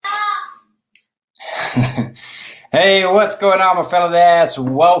Hey, what's going on, my fellow dads?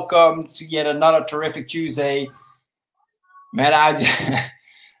 Welcome to yet another terrific Tuesday. Man,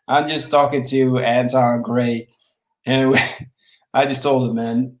 I'm just talking to Anton Gray, and I just told him,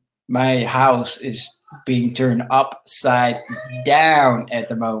 man, my house is being turned upside down at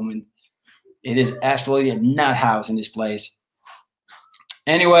the moment. It is absolutely a nut house in this place.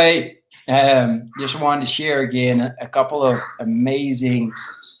 Anyway, just wanted to share again a couple of amazing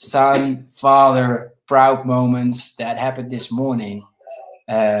son, father, proud moments that happened this morning.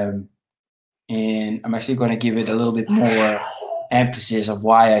 And I'm actually going to give it a little bit more emphasis of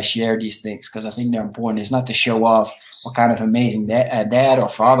why I share these things, because I think they're important. It's not to show off what kind of amazing dad or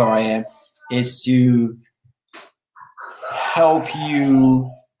father I am. It's to help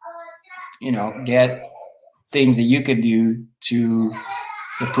you, get things that you can do to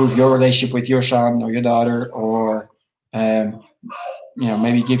improve your relationship with your son or your daughter, or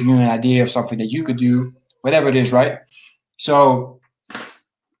maybe give you an idea of something that you could do, whatever it is, right? So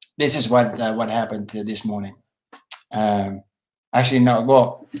this is what happened this morning. Actually, no.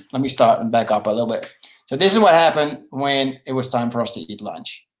 Well, let me start and back up a little bit. So this is what happened when it was time for us to eat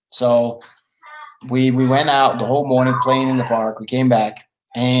lunch. So we went out the whole morning playing in the park. We came back,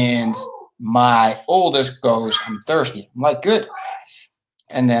 and my oldest goes, "I'm thirsty." I'm like, "Good."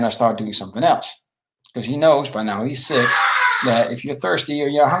 And then I start doing something else, because he knows by now, he's 6, that if you're thirsty or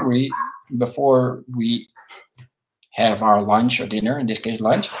you're hungry before we have our lunch or dinner, in this case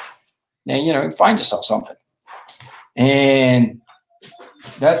lunch, then find yourself something. And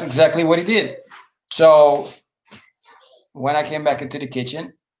that's exactly what he did. So when I came back into the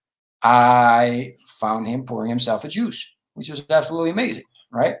kitchen, I found him pouring himself a juice, which was absolutely amazing,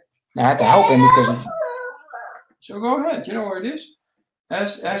 right? And I had to help him because of. So go ahead, you know where it is.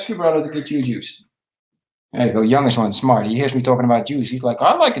 Ask your brother to get you a juice. There you go. Youngest one, smart. He hears me talking about juice. He's like,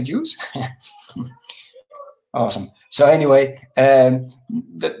 "I like a juice." Awesome. So anyway,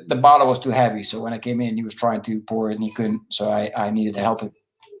 the bottle was too heavy. So when I came in, he was trying to pour it and he couldn't. So I needed to help him.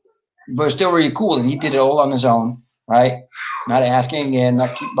 But it's still really cool. And he did it all on his own, right? Not asking again,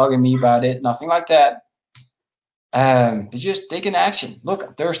 not keep bugging me about it, nothing like that. But just taking action. Look,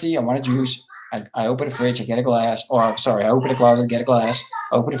 I'm thirsty. I want a juice. I open the fridge, I get a glass. Or sorry, I open the closet, get a glass.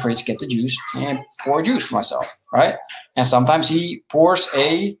 Open the fridge, get the juice, and pour a juice for myself, right? And sometimes he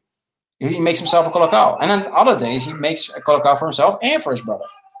makes himself a Colacao. And then other days he makes a Colacao for himself and for his brother,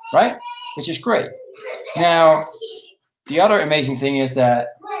 right? Which is great. Now, the other amazing thing is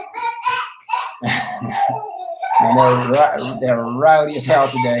that they're rowdy as hell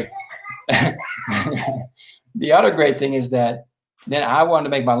today. The other great thing is that then I wanted to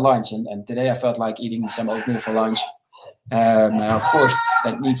make my lunch, and today I felt like eating some oatmeal for lunch. Now, of course,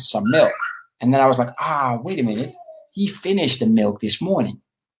 that needs some milk. And then I was like, wait a minute. He finished the milk this morning,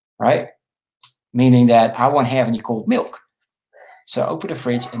 right? Meaning that I won't have any cold milk. So I open the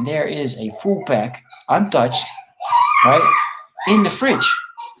fridge, and there is a full pack, untouched, right, in the fridge.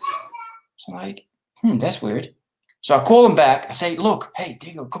 So I'm like, that's weird. So I call him back. I say, "Look, hey,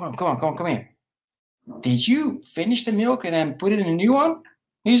 Diego, come on here. Did you finish the milk and then put it in a new one?"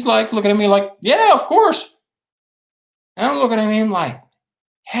 He's like looking at me like, "Yeah, of course." And I'm looking at him like,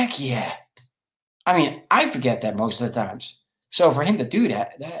 heck yeah. I mean, I forget that most of the times. So for him to do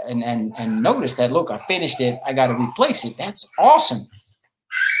that and notice that, look, I finished it, I got to replace it, that's awesome.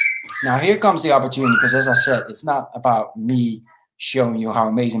 Now here comes the opportunity, because as I said, it's not about me showing you how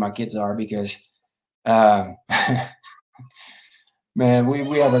amazing my kids are, because man,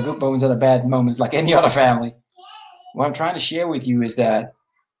 we have our good moments and our bad moments like any other family. What I'm trying to share with you is that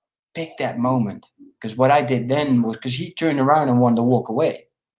pick that moment. Because what I did then was, because he turned around and wanted to walk away,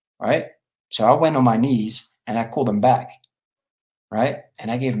 right? So I went on my knees and I called him back, right? And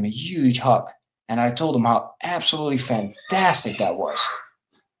I gave him a huge hug. And I told him how absolutely fantastic that was,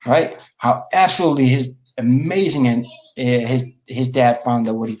 right? How absolutely amazing and his dad found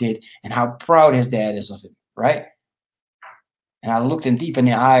out what he did, and how proud his dad is of him, right? And I looked him deep in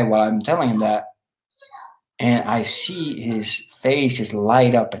the eye while I'm telling him that, and I see his face is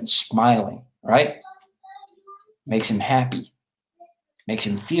light up and smiling, right? Makes him happy, makes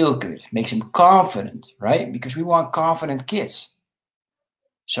him feel good, makes him confident, right? Because we want confident kids.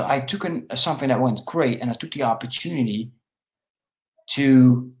 So I took something that went great, and I took the opportunity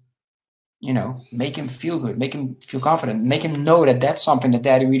to, make him feel good, make him feel confident, make him know that that's something that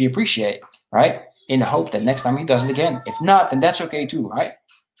daddy really appreciate, right? In the hope that next time he does it again. If not, then that's okay too, right?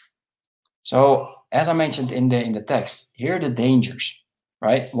 So as I mentioned in the text, here are the dangers,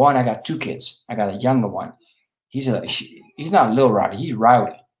 right? One, I got 2 kids. I got a younger one. He's not a little rowdy, he's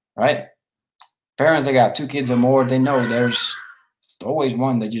rowdy, right? Parents that got 2 kids or more, they know there's always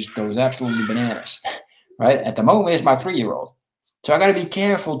one that just goes absolutely bananas. right? At the moment, it's my 3-year-old. So I got to be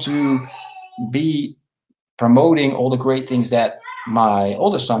careful to be promoting all the great things that my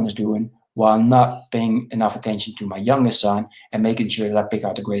oldest son is doing while not paying enough attention to my youngest son and making sure that I pick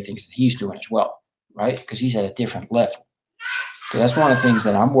out the great things that he's doing as well, right? Because he's at a different level. So that's one of the things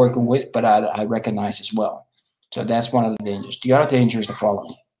that I'm working with, but I recognize as well. So that's one of the dangers. The other danger is the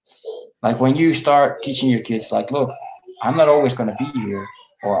following. Like when you start teaching your kids, like, look, I'm not always going to be here,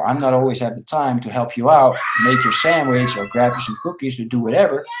 or I'm not always have the time to help you out, make your sandwich or grab you some cookies or do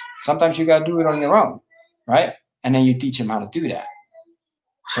whatever. Sometimes you got to do it on your own, right? And then you teach them how to do that.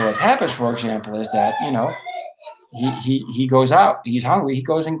 So what happens, for example, is that, you know, he goes out, he's hungry, he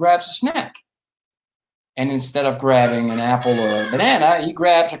goes and grabs a snack. And instead of grabbing an apple or a banana, he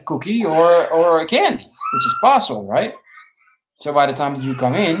grabs a cookie or a candy, which is possible, right? So by the time that you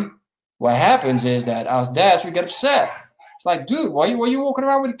come in, what happens is that us dads, we get upset. It's like, dude, why are you walking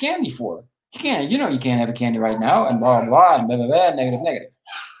around with a candy for? You can't have a candy right now, and blah, blah, and blah, blah, blah, negative.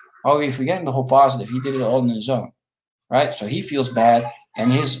 Oh, we're forgetting the whole positive. He did it all on his own, right? So he feels bad,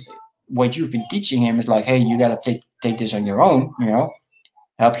 and what you've been teaching him is like, hey, you got to take this on your own, you know,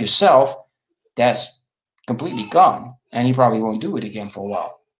 help yourself. That's completely gone, and he probably won't do it again for a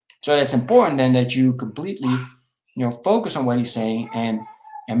while. So it's important then that you completely, you know, focus on what he's saying and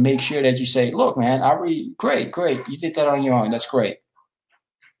make sure that you say, look, man, great, you did that on your own. That's great.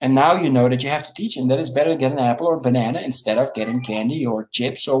 And now you know that you have to teach him that it's better to get an apple or a banana instead of getting candy or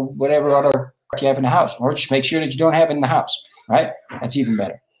chips or whatever other you have in the house. Or just make sure that you don't have it in the house, right? That's even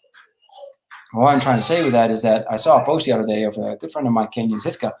better. What I'm trying to say with that is that I saw a post the other day of a good friend of mine, Kenyon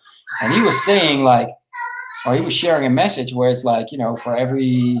Ziska, and he was saying like, or he was sharing a message where it's like, you know, for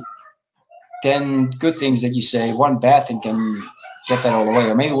every 10 good things that you say, one bad thing can get that all the way.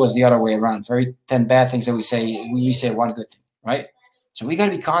 Or maybe it was the other way around. For every 10 bad things that we say one good thing, right? So we got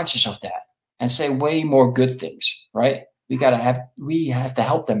to be conscious of that and say way more good things, right? We have to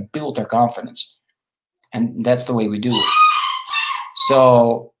help them build their confidence. And that's the way we do it.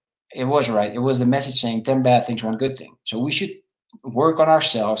 So it was right. It was the message saying 10 bad things, one good thing. So we should work on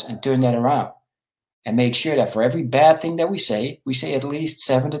ourselves and turn that around and make sure that for every bad thing that we say at least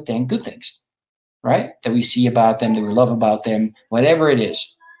 7 to 10 good things, right? That we see about them, that we love about them, whatever it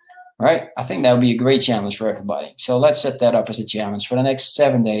is, right? I think that would be a great challenge for everybody. So let's set that up as a challenge for the next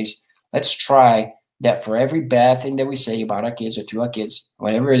 7 days. Let's try that for every bad thing that we say about our kids or to our kids,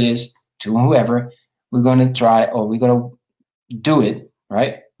 whatever it is, to whoever, we're going to try, or we're going to do it,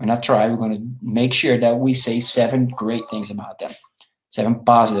 right? We're not try, we're going to make sure that we say 7 great things about them, 7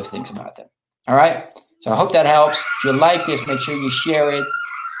 positive things about them. All right. So I hope that helps. If you like this, make sure you share it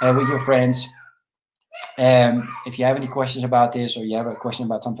with your friends. If you have any questions about this, or you have a question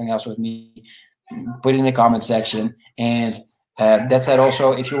about something else with me, put it in the comment section. And that said,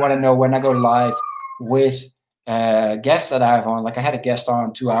 also, if you want to know when I go live with guests that I have on, like I had a guest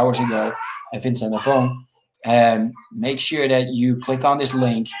on 2 hours ago, Vincent Lafon, make sure that you click on this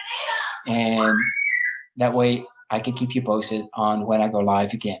link, and that way I can keep you posted on when I go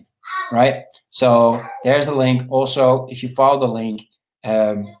live again. Right? So there's the link. Also, if you follow the link,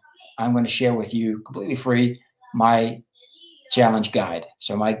 I'm going to share with you completely free my challenge guide.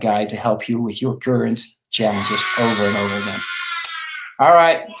 So my guide to help you with your current challenges over and over again. All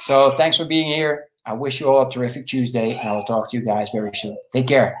right. So thanks for being here. I wish you all a terrific Tuesday, and I will talk to you guys very soon. Take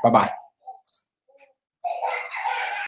care. Bye-bye.